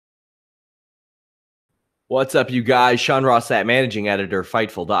What's up, you guys? Sean Rossat, managing editor,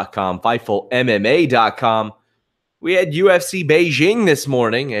 Fightful.com, FightfulMMA.com. We had UFC Beijing this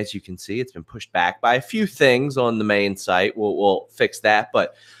morning. As you can see, it's been pushed back by a few things on the main site. We'll fix that.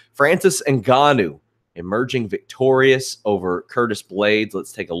 But Francis Ngannou emerging victorious over Curtis Blaydes.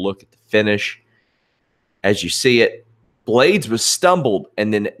 Let's take a look at the finish. As you see it, Blaydes was stumbled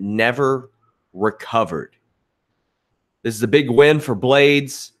and then never recovered. This is a big win for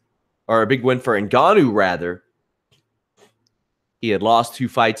Blaydes. Or a big win for Ngannou, rather. He had lost 2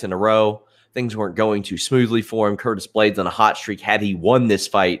 fights in a row. Things weren't going too smoothly for him. Curtis Blaydes on a hot streak. Had he won this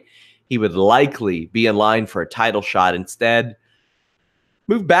fight, he would likely be in line for a title shot. Instead,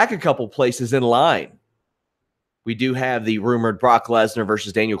 moved back a couple places in line. We do have the rumored Brock Lesnar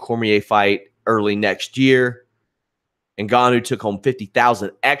versus Daniel Cormier fight early next year. Ngannou took home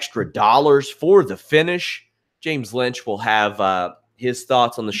 $50,000 extra for the finish. James Lynch will have his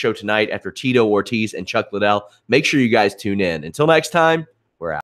thoughts on the show tonight after Tito Ortiz and Chuck Liddell. Make sure you guys tune in. Until next time,